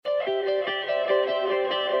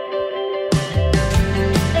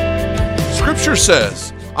Scripture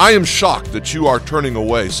says, I am shocked that you are turning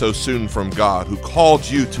away so soon from God, who called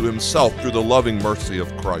you to himself through the loving mercy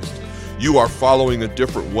of Christ. You are following a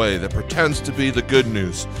different way that pretends to be the good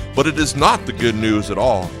news, but it is not the good news at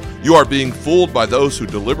all. You are being fooled by those who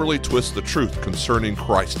deliberately twist the truth concerning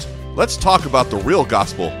Christ. Let's talk about the real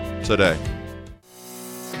gospel today.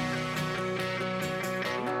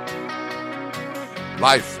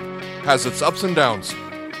 Life has its ups and downs.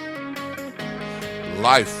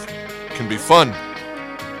 Life can be fun.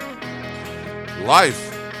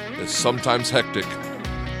 Life is sometimes hectic.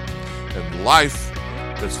 And life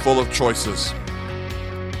is full of choices.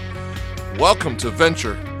 Welcome to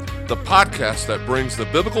Venture, the podcast that brings the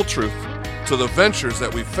biblical truth to the ventures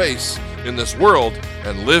that we face in this world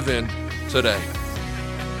and live in today.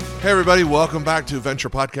 Hey everybody, welcome back to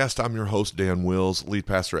Venture Podcast. I'm your host, Dan Wills, lead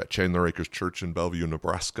pastor at Chandler Acres Church in Bellevue,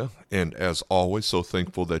 Nebraska. And as always, so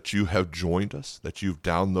thankful that you have joined us, that you've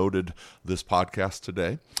downloaded this podcast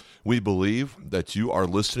today. We believe that you are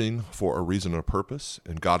listening for a reason and a purpose,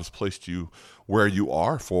 and God has placed you where you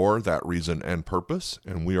are for that reason and purpose.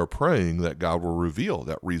 And we are praying that God will reveal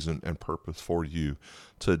that reason and purpose for you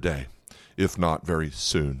today, if not very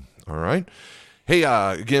soon. All right? Hey,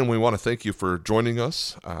 again, we want to thank you for joining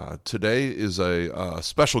us. Today is a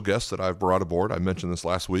special guest that I've brought aboard. I mentioned this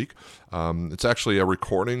last week. It's actually a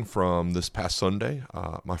recording from this past Sunday.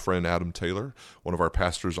 My friend Adam Taylor, one of our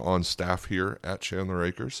pastors on staff here at Chandler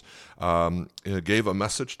Acres, gave a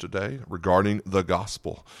message today regarding the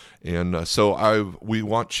gospel. And so we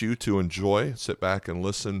want you to enjoy, sit back and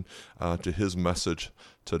listen to his message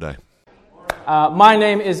today. My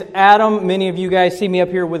name is Adam. Many of you guys see me up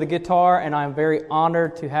here with a guitar, and I'm very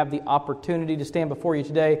honored to have the opportunity to stand before you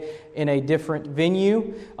today in a different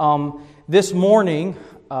venue. This morning,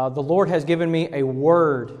 the Lord has given me a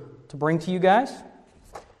word to bring to you guys,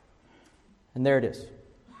 and there it is.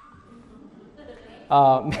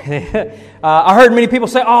 I heard many people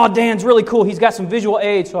say, "Oh, Dan's really cool. He's got some visual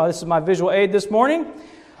aids." So this is my visual aid this morning.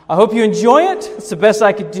 I hope you enjoy it. It's the best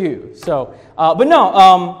I could do.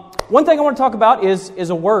 One thing I want to talk about is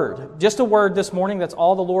a word. Just a word this morning. That's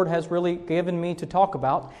all the Lord has really given me to talk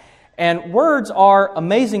about. And words are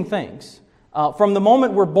amazing things. From the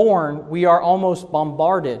moment we're born, we are almost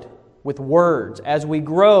bombarded with words. As we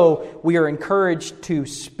grow, we are encouraged to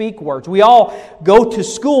speak words. We all go to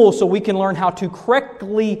school so we can learn how to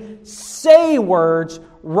correctly say words,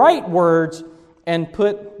 write words, and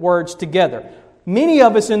put words together. Many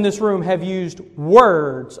of us in this room have used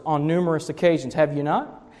words on numerous occasions, have you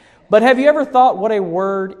not? But have you ever thought what a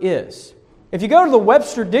word is? If you go to the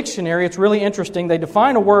Webster Dictionary, it's really interesting. They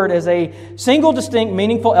define a word as a single, distinct,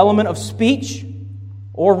 meaningful element of speech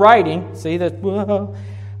or writing. See that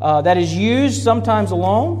that is used sometimes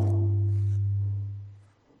alone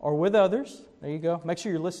or with others. There you go. Make sure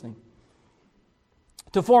you're listening.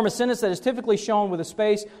 To form a sentence that is typically shown with a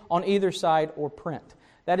space on either side or print.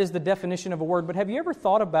 That is the definition of a word. But have you ever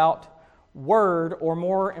thought about word, or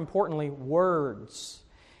more importantly, words?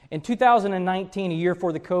 In 2019, a year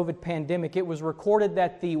for the COVID pandemic, it was recorded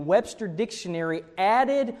that the Webster Dictionary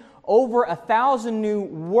added over 1,000 new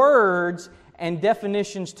words and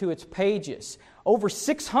definitions to its pages. Over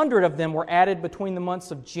 600 of them were added between the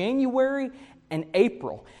months of January and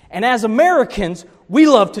April. And as Americans, we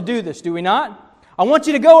love to do this, do we not? I want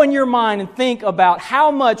you to go in your mind and think about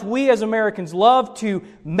how much we as Americans love to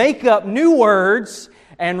make up new words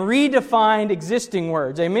and redefine existing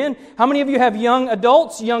words. Amen? How many of you have young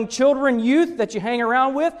adults, young children, youth that you hang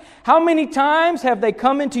around with? How many times have they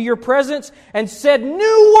come into your presence and said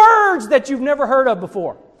new words that you've never heard of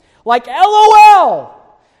before? Like LOL,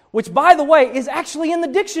 which, by the way, is actually in the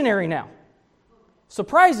dictionary now.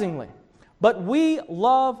 Surprisingly. But we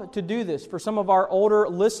love to do this. For some of our older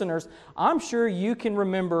listeners, I'm sure you can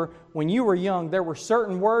remember when you were young, there were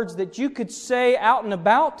certain words that you could say out and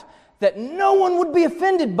about that no one would be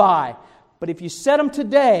offended by. But if you said them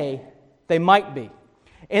today, they might be.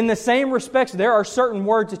 In the same respects, there are certain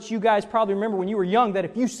words that you guys probably remember when you were young that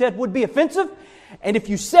if you said would be offensive, and if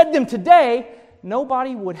you said them today,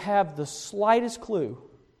 nobody would have the slightest clue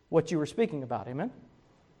what you were speaking about. Amen?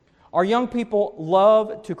 Our young people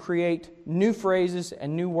love to create new phrases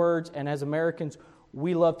and new words, and as Americans,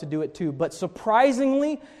 we love to do it too. But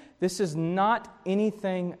surprisingly, this is not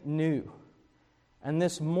anything new. And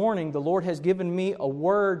this morning, the Lord has given me a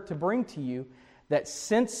word to bring to you that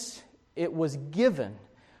since it was given,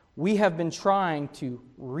 we have been trying to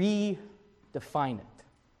redefine it.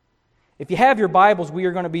 If you have your Bibles, we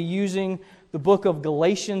are going to be using the book of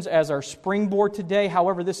Galatians as our springboard today.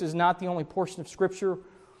 However, this is not the only portion of Scripture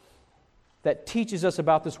that teaches us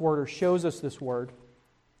about this word or shows us this word.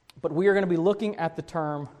 But we are going to be looking at the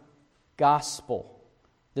term gospel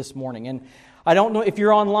this morning. And I don't know if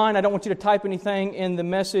you're online, I don't want you to type anything in the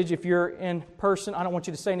message. If you're in person, I don't want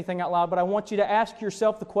you to say anything out loud, but I want you to ask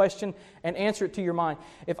yourself the question and answer it to your mind.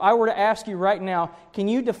 If I were to ask you right now, can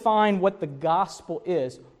you define what the gospel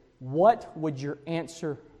is? What would your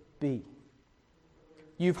answer be?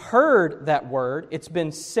 You've heard that word. It's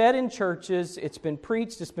been said in churches. It's been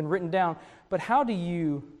preached. It's been written down. But how do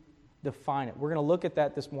you define it? We're going to look at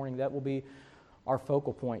that this morning. That will be our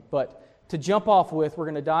focal point. But to jump off with, we're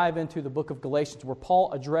going to dive into the book of Galatians where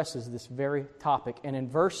Paul addresses this very topic. And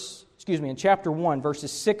in chapter 1,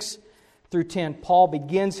 verses 6 through 10, Paul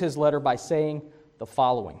begins his letter by saying the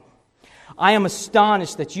following. I am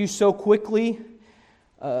astonished that you so quickly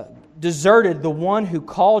deserted the one who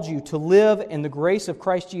called you to live in the grace of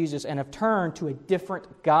Christ Jesus and have turned to a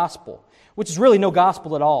different gospel, which is really no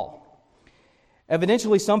gospel at all.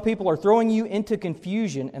 Evidently, some people are throwing you into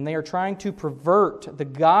confusion and they are trying to pervert the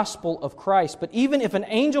gospel of Christ. But even if an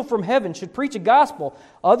angel from heaven should preach a gospel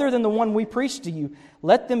other than the one we preach to you,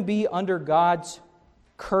 let them be under God's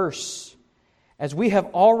curse. As we have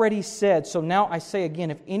already said, so now I say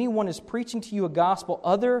again, if anyone is preaching to you a gospel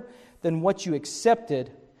other than what you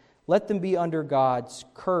accepted, let them be under God's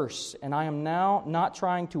curse. And I am now not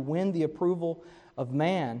trying to win the approval of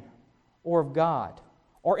man or of God.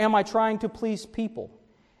 Or am I trying to please people?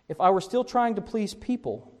 If I were still trying to please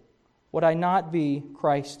people, would I not be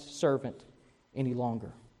Christ's servant any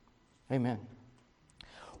longer? Amen.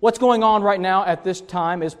 What's going on right now at this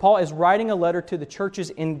time is Paul is writing a letter to the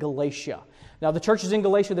churches in Galatia. Now, the churches in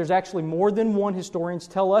Galatia, there's actually more than one, historians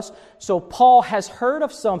tell us. So Paul has heard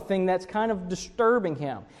of something that's kind of disturbing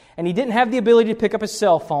him. And he didn't have the ability to pick up his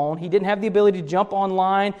cell phone. He didn't have the ability to jump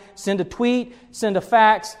online, send a tweet, send a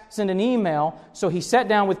fax, send an email. So he sat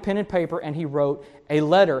down with pen and paper and he wrote a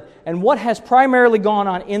letter. And what has primarily gone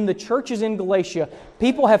on in the churches in Galatia,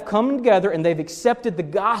 people have come together and they've accepted the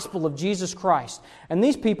gospel of Jesus Christ. And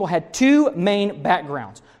these people had two main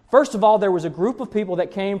backgrounds. First of all, there was a group of people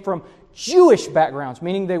that came from Jewish backgrounds,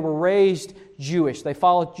 meaning they were raised Jewish. They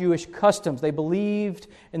followed Jewish customs. They believed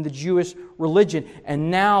in the Jewish religion.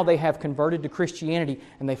 And now they have converted to Christianity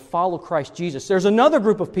and they follow Christ Jesus. There's another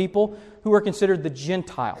group of people who are considered the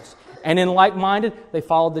Gentiles. And in like-minded, they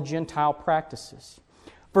follow the Gentile practices.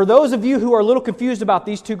 For those of you who are a little confused about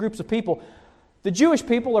these two groups of people, the Jewish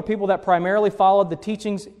people are people that primarily followed the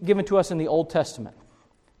teachings given to us in the Old Testament.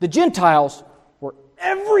 The Gentiles were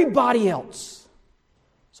everybody else.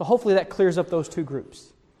 So hopefully that clears up those two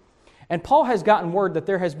groups. And Paul has gotten word that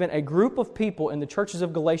there has been a group of people in the churches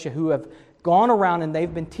of Galatia who have gone around and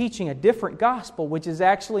they've been teaching a different gospel, which is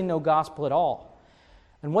actually no gospel at all.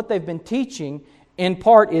 And what they've been teaching, in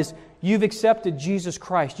part, is you've accepted Jesus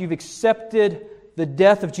Christ. You've accepted the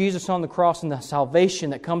death of Jesus on the cross and the salvation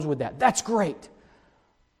that comes with that. That's great.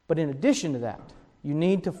 But in addition to that, you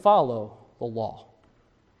need to follow the law.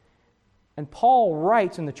 And Paul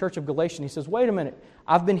writes in the church of Galatia, he says, wait a minute,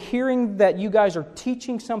 I've been hearing that you guys are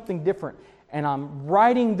teaching something different, and I'm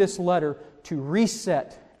writing this letter to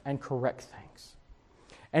reset and correct things.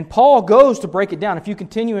 And Paul goes to break it down. If you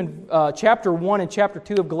continue in chapter 1 and chapter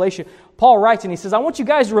 2 of Galatia, Paul writes and he says, I want you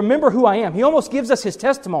guys to remember who I am. He almost gives us his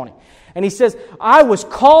testimony. And he says, I was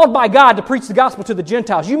called by God to preach the gospel to the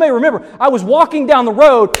Gentiles. You may remember, I was walking down the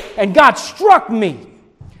road and God struck me.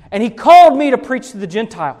 And He called me to preach to the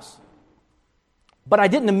Gentiles. But I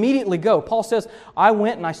didn't immediately go. Paul says, I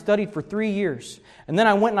went and I studied for 3 years. And then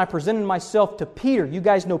I went and I presented myself to Peter. You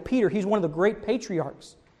guys know Peter. He's one of the great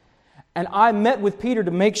patriarchs. And I met with Peter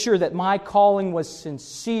to make sure that my calling was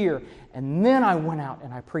sincere. And then I went out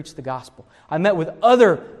and I preached the gospel. I met with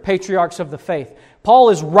other patriarchs of the faith.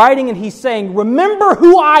 Paul is writing and he's saying, remember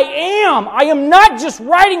who I am. I am not just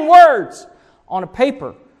writing words on a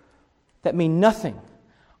paper that mean nothing.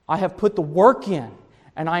 I have put the work in.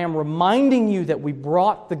 And I am reminding you that we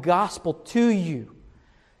brought the gospel to you.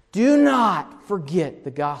 Do not forget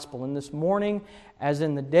the gospel. And this morning, as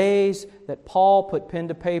in the days that Paul put pen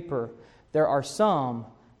to paper, there are some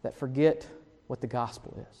that forget what the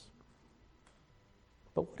gospel is.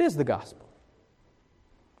 But what is the gospel?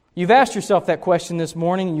 You've asked yourself that question this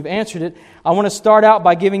morning and you've answered it. I want to start out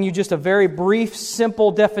by giving you just a very brief,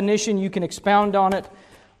 simple definition. You can expound on it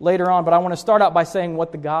later on, but I want to start out by saying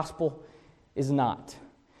what the gospel is not.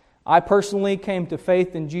 I personally came to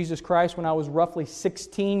faith in Jesus Christ when I was roughly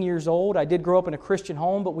 16 years old. I did grow up in a Christian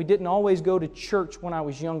home, but we didn't always go to church when I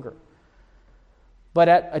was younger. But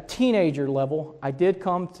at a teenager level, I did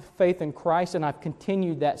come to faith in Christ, and I've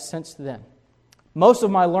continued that since then. Most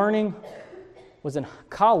of my learning was in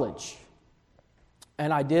college,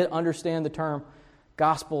 and I did understand the term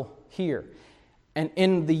gospel here. And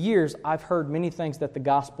in the years, I've heard many things that the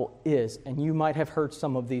gospel is, and you might have heard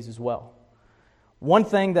some of these as well. One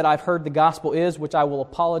thing that I've heard the gospel is, which I will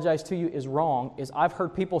apologize to you is wrong, is I've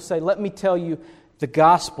heard people say, let me tell you the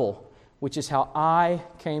gospel, which is how I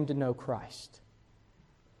came to know Christ.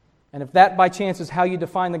 And if that by chance is how you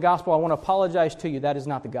define the gospel, I want to apologize to you. That is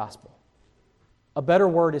not the gospel. A better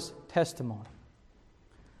word is testimony.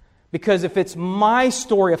 Because if it's my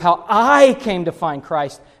story of how I came to find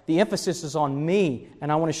Christ, the emphasis is on me.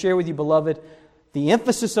 And I want to share with you, beloved, the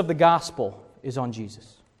emphasis of the gospel is on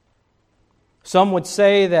Jesus. Some would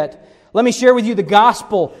say that, let me share with you the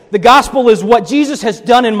gospel. The gospel is what Jesus has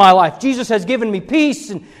done in my life. Jesus has given me peace,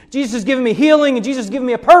 and Jesus has given me healing, and Jesus has given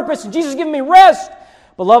me a purpose, and Jesus has given me rest.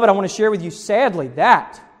 Beloved, I want to share with you, sadly,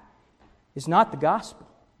 that is not the gospel.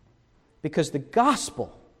 Because the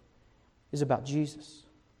gospel is about Jesus.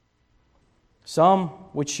 Some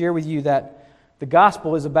would share with you that the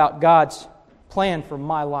gospel is about God's plan for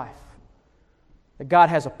my life. That God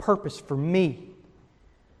has a purpose for me.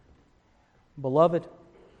 Beloved,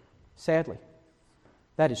 sadly,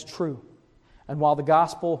 that is true. And while the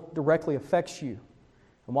gospel directly affects you,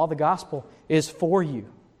 and while the gospel is for you,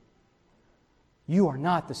 you are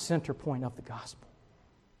not the center point of the gospel.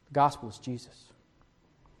 The gospel is Jesus.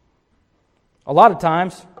 A lot of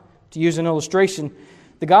times, to use an illustration,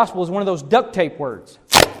 the gospel is one of those duct tape words.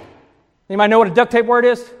 Anybody know what a duct tape word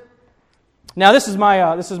is? Now, this is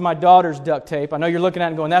my daughter's duct tape. I know you're looking at it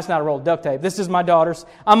and going, that's not a roll of duct tape. This is my daughter's.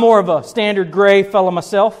 I'm more of a standard gray fellow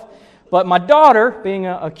myself. But my daughter, being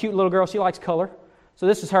a cute little girl, she likes color. So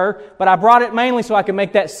this is her. But I brought it mainly so I can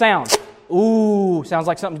make that sound. Ooh, sounds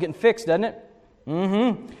like something's getting fixed, doesn't it?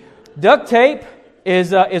 Mm-hmm. Duct tape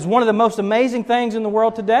is one of the most amazing things in the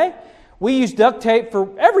world today. We use duct tape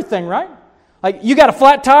for everything, right? Like, you got a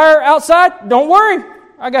flat tire outside? Don't worry.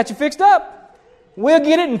 I got you fixed up. We'll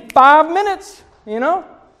get it in 5 minutes,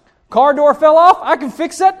 Car door fell off? I can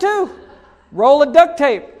fix that too. Roll of duct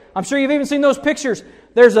tape. I'm sure you've even seen those pictures.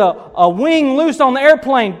 There's a wing loose on the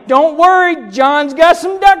airplane. Don't worry, John's got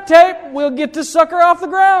some duct tape. We'll get this sucker off the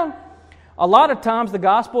ground. A lot of times the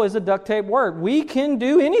gospel is a duct tape word. We can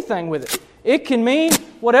do anything with it. It can mean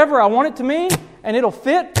whatever I want it to mean, and it'll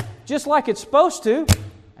fit just like it's supposed to,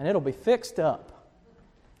 and it'll be fixed up.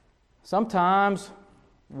 Sometimes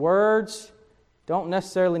words don't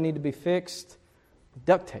necessarily need to be fixed with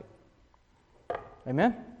duct tape.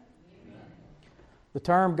 Amen? The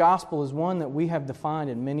term gospel is one that we have defined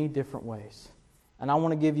in many different ways. And I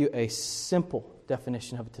want to give you a simple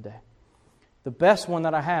definition of it today. The best one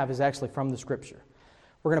that I have is actually from the Scripture.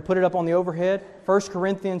 We're going to put it up on the overhead. 1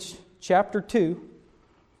 Corinthians chapter 2,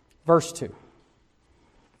 verse 2.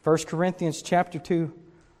 1 Corinthians chapter 2,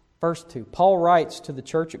 verse 2. Paul writes to the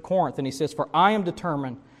church at Corinth, and he says, "For I am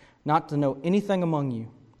determined not to know anything among you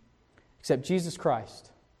except Jesus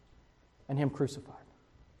Christ and Him crucified."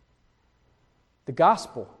 The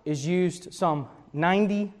gospel is used some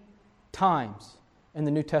 90 times in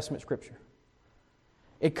the New Testament Scripture.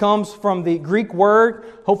 It comes from the Greek word,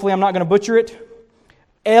 hopefully I'm not going to butcher it,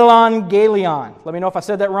 elangelion. Let me know if I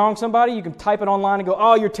said that wrong, somebody. You can type it online and go,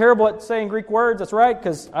 oh, you're terrible at saying Greek words. That's right,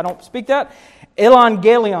 because I don't speak that.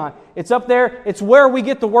 Elangelion. It's up there. It's where we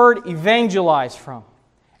get the word evangelize from.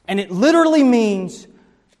 And it literally means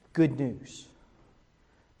good news.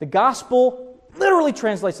 The gospel literally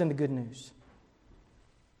translates into good news.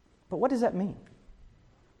 But what does that mean?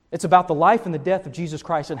 It's about the life and the death of Jesus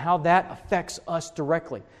Christ and how that affects us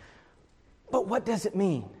directly. But what does it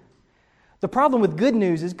mean? The problem with good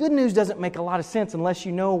news is good news doesn't make a lot of sense unless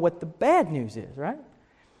you know what the bad news is, right?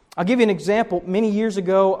 I'll give you an example. Many years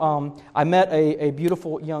ago, I met a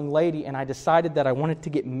beautiful young lady, and I decided that I wanted to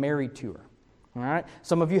get married to her. All right?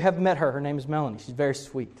 Some of you have met her. Her name is Melanie. She's very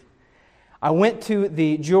sweet. I went to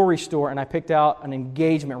the jewelry store, and I picked out an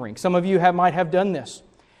engagement ring. Some of you might have done this.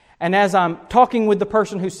 And as I'm talking with the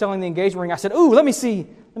person who's selling the engagement ring, I said, ooh, let me see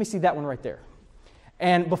that one right there.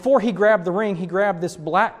 And before he grabbed the ring, he grabbed this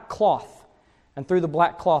black cloth and threw the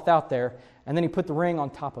black cloth out there, and then he put the ring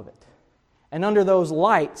on top of it. And under those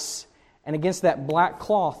lights and against that black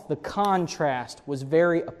cloth, the contrast was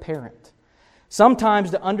very apparent.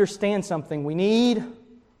 Sometimes to understand something, we need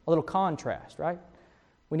a little contrast, right?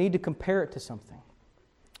 We need to compare it to something.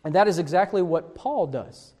 And that is exactly what Paul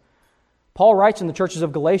does. Paul writes in the churches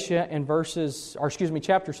of Galatia in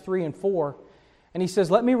chapters 3 and 4, and he says,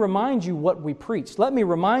 let me remind you what we preached. Let me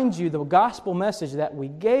remind you the gospel message that we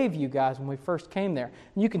gave you guys when we first came there.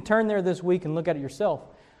 And you can turn there this week and look at it yourself.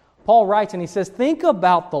 Paul writes and he says, think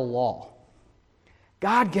about the law.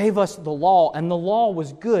 God gave us the law, and the law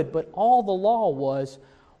was good, but all the law was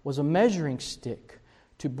a measuring stick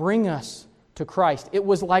to bring us to Christ. It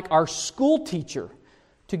was like our school teacher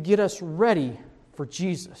to get us ready for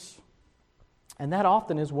Jesus. And that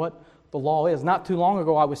often is what the law is. Not too long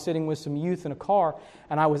ago, I was sitting with some youth in a car,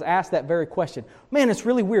 and I was asked that very question. Man, it's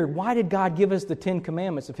really weird. Why did God give us the 10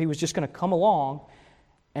 Commandments if He was just going to come along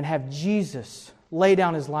and have Jesus lay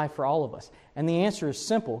down His life for all of us? And the answer is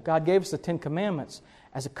simple. God gave us the 10 Commandments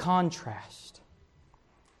as a contrast.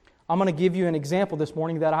 I'm going to give you an example this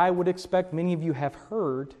morning that I would expect many of you have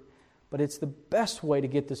heard, but it's the best way to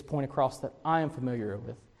get this point across that I am familiar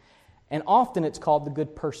with. And often it's called the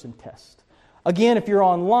good person test. Again, if you're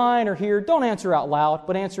online or here, don't answer out loud,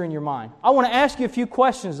 but answer in your mind. I want to ask you a few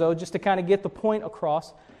questions, though, just to kind of get the point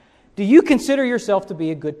across. Do you consider yourself to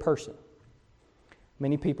be a good person?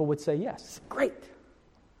 Many people would say yes. Great.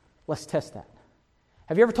 Let's test that.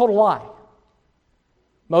 Have you ever told a lie?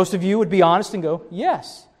 Most of you would be honest and go,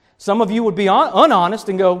 yes. Some of you would be unhonest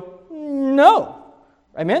and go, no.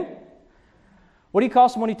 Amen? What do you call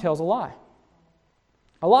someone who tells a lie?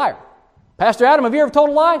 A liar. Pastor Adam, have you ever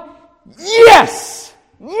told a lie? Yes!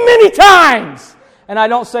 Many times! And I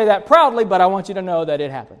don't say that proudly, but I want you to know that it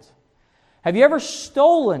happens. Have you ever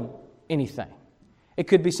stolen anything? It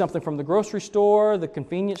could be something from the grocery store, the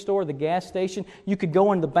convenience store, the gas station. You could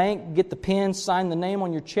go in the bank, get the pen, sign the name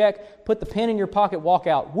on your check, put the pen in your pocket, walk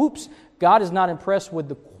out. Whoops! God is not impressed with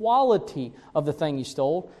the quality of the thing you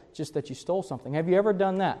stole, just that you stole something. Have you ever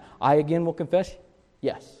done that? I again will confess,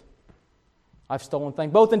 yes. I've stolen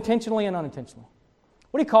things, both intentionally and unintentionally.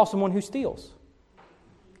 What do you call someone who steals?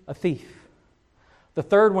 A thief. The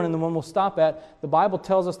third one, and the one we'll stop at, the Bible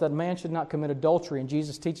tells us that man should not commit adultery, and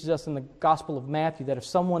Jesus teaches us in the Gospel of Matthew that if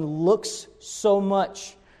someone looks so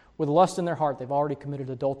much with lust in their heart, they've already committed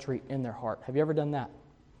adultery in their heart. Have you ever done that?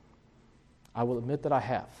 I will admit that I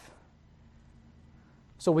have.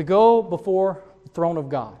 So we go before the throne of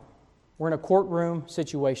God. We're in a courtroom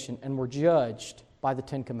situation, and we're judged by the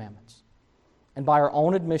 10 Commandments. And by our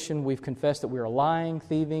own admission, we've confessed that we are lying,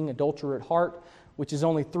 thieving, adulterer at heart, which is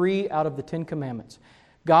only 3 out of the 10 Commandments.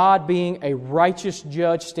 God, being a righteous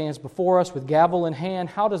judge, stands before us with gavel in hand.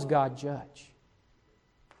 How does God judge?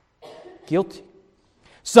 Guilty.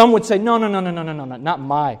 Some would say, no, not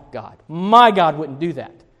my God. My God wouldn't do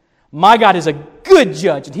that. My God is a good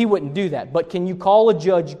judge, and He wouldn't do that. But can you call a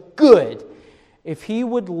judge good if He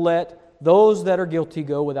would let those that are guilty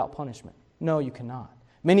go without punishment? No, you cannot.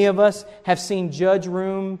 Many of us have seen judge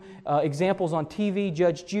room examples on TV,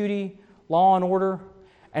 Judge Judy, Law and Order,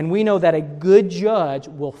 and we know that a good judge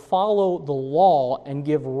will follow the law and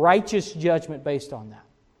give righteous judgment based on that.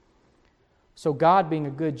 So God, being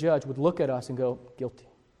a good judge, would look at us and go, guilty.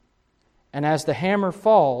 And as the hammer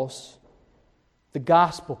falls, the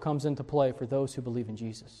gospel comes into play for those who believe in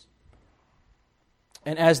Jesus.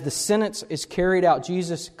 And as the sentence is carried out,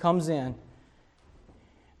 Jesus comes in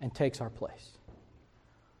and takes our place.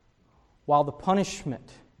 While the punishment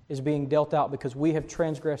is being dealt out because we have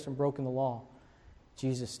transgressed and broken the law,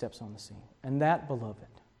 Jesus steps on the scene. And that, beloved,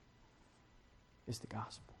 is the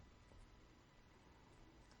gospel.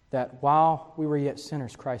 That while we were yet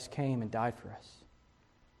sinners, Christ came and died for us.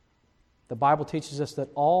 The Bible teaches us that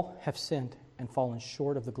all have sinned and fallen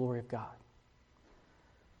short of the glory of God.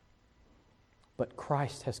 But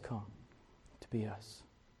Christ has come to be us,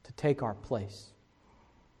 to take our place.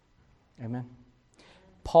 Amen.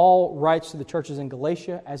 Paul writes to the churches in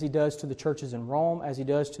Galatia, as he does to the churches in Rome, as he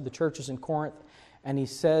does to the churches in Corinth, and he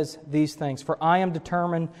says these things, "For I am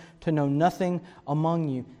determined to know nothing among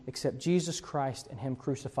you except Jesus Christ and Him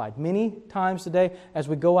crucified." Many times today, as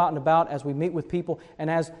we go out and about, as we meet with people, and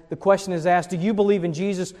as the question is asked, do you believe in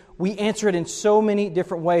Jesus? We answer it in so many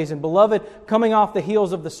different ways. And beloved, coming off the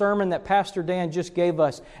heels of the sermon that Pastor Dan just gave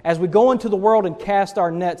us, as we go into the world and cast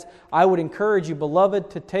our nets, I would encourage you,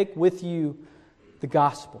 beloved, to take with you the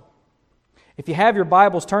gospel. If you have your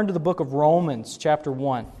Bibles, turn to the book of Romans, chapter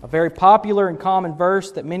 1. A very popular and common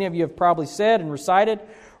verse that many of you have probably said and recited.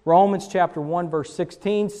 Romans chapter 1, verse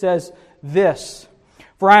 16 says this,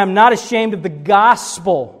 "For I am not ashamed of the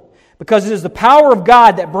gospel, because it is the power of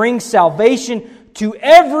God that brings salvation to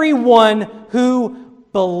everyone who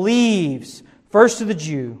believes, first to the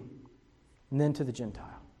Jew, and then to the Gentile."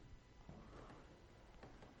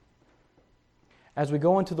 As we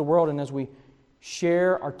go into the world and as we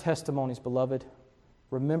share our testimonies, beloved,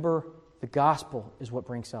 remember the gospel is what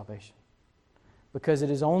brings salvation. Because it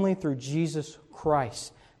is only through Jesus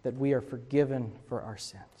Christ that we are forgiven for our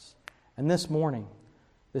sins. And this morning,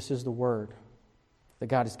 this is the word that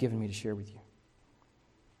God has given me to share with you.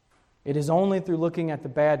 It is only through looking at the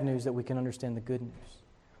bad news that we can understand the good news.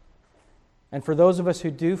 And for those of us who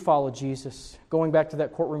do follow Jesus, going back to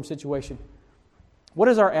that courtroom situation, what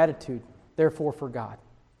is our attitude, therefore, for God?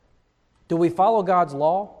 Do we follow God's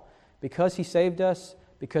law because He saved us,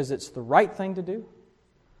 because it's the right thing to do?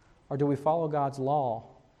 Or do we follow God's law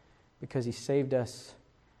because He saved us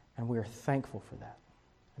and we are thankful for that?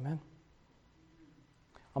 Amen?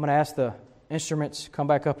 I'm going to ask the instruments to come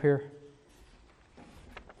back up here.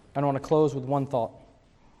 I want to close with one thought.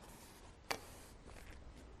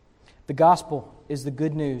 The gospel is the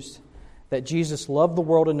good news that Jesus loved the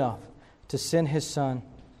world enough to send His Son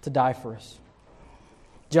to die for us.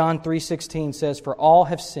 John 3:16 says, For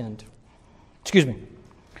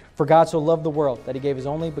God so loved the world that He gave His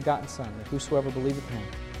only begotten Son, that whosoever believeth in Him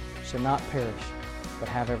shall not perish, but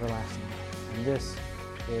have everlasting life. And this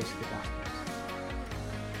is the gospel.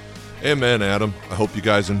 Amen, Adam. I hope you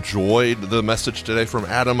guys enjoyed the message today from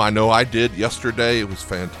Adam. I know I did yesterday. It was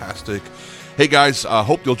fantastic. Hey guys, I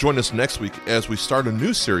hope you'll join us next week as we start a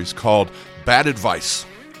new series called Bad Advice.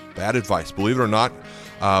 Bad Advice. Believe it or not,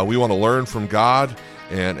 we want to learn from God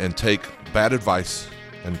and take bad advice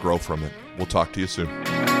and grow from it. We'll talk to you soon.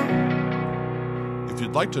 If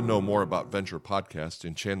you'd like to know more about Venture Podcast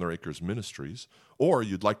in Chandler Acres Ministries, or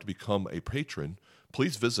you'd like to become a patron,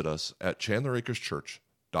 please visit us at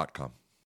chandleracreschurch.com.